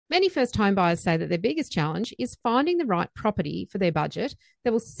Many first home buyers say that their biggest challenge is finding the right property for their budget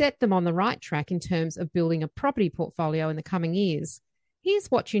that will set them on the right track in terms of building a property portfolio in the coming years. Here's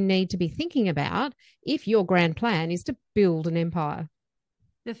what you need to be thinking about if your grand plan is to build an empire.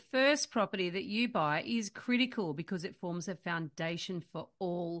 The first property that you buy is critical because it forms a foundation for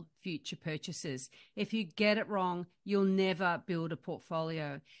all future purchases. If you get it wrong, you'll never build a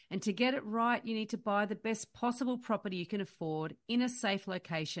portfolio. And to get it right, you need to buy the best possible property you can afford in a safe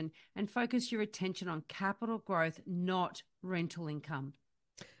location and focus your attention on capital growth, not rental income.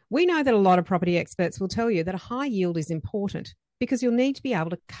 We know that a lot of property experts will tell you that a high yield is important because you'll need to be able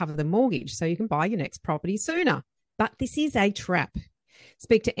to cover the mortgage so you can buy your next property sooner. But this is a trap.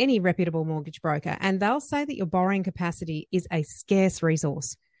 Speak to any reputable mortgage broker and they'll say that your borrowing capacity is a scarce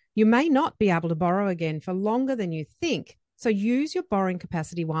resource. You may not be able to borrow again for longer than you think, so use your borrowing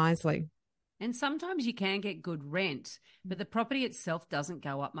capacity wisely. And sometimes you can get good rent, but the property itself doesn't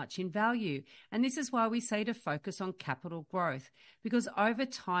go up much in value. And this is why we say to focus on capital growth, because over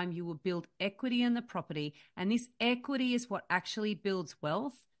time you will build equity in the property, and this equity is what actually builds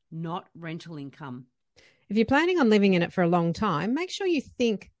wealth, not rental income. If you're planning on living in it for a long time, make sure you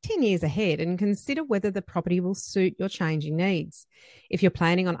think 10 years ahead and consider whether the property will suit your changing needs. If you're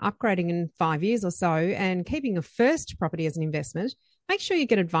planning on upgrading in 5 years or so and keeping your first property as an investment, make sure you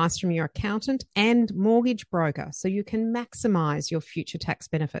get advice from your accountant and mortgage broker so you can maximise your future tax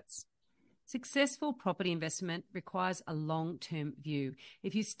benefits. Successful property investment requires a long-term view.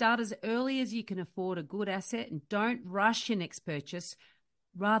 If you start as early as you can afford a good asset and don't rush your next purchase,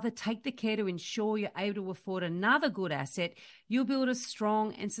 rather take the care to ensure you're able to afford another good asset, you'll build a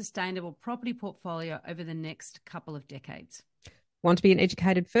strong and sustainable property portfolio over the next couple of decades. Want to be an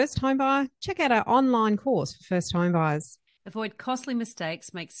educated first home buyer? Check out our online course for first home buyers. Avoid costly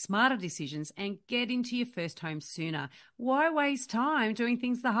mistakes, make smarter decisions, and get into your first home sooner. Why waste time doing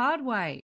things the hard way?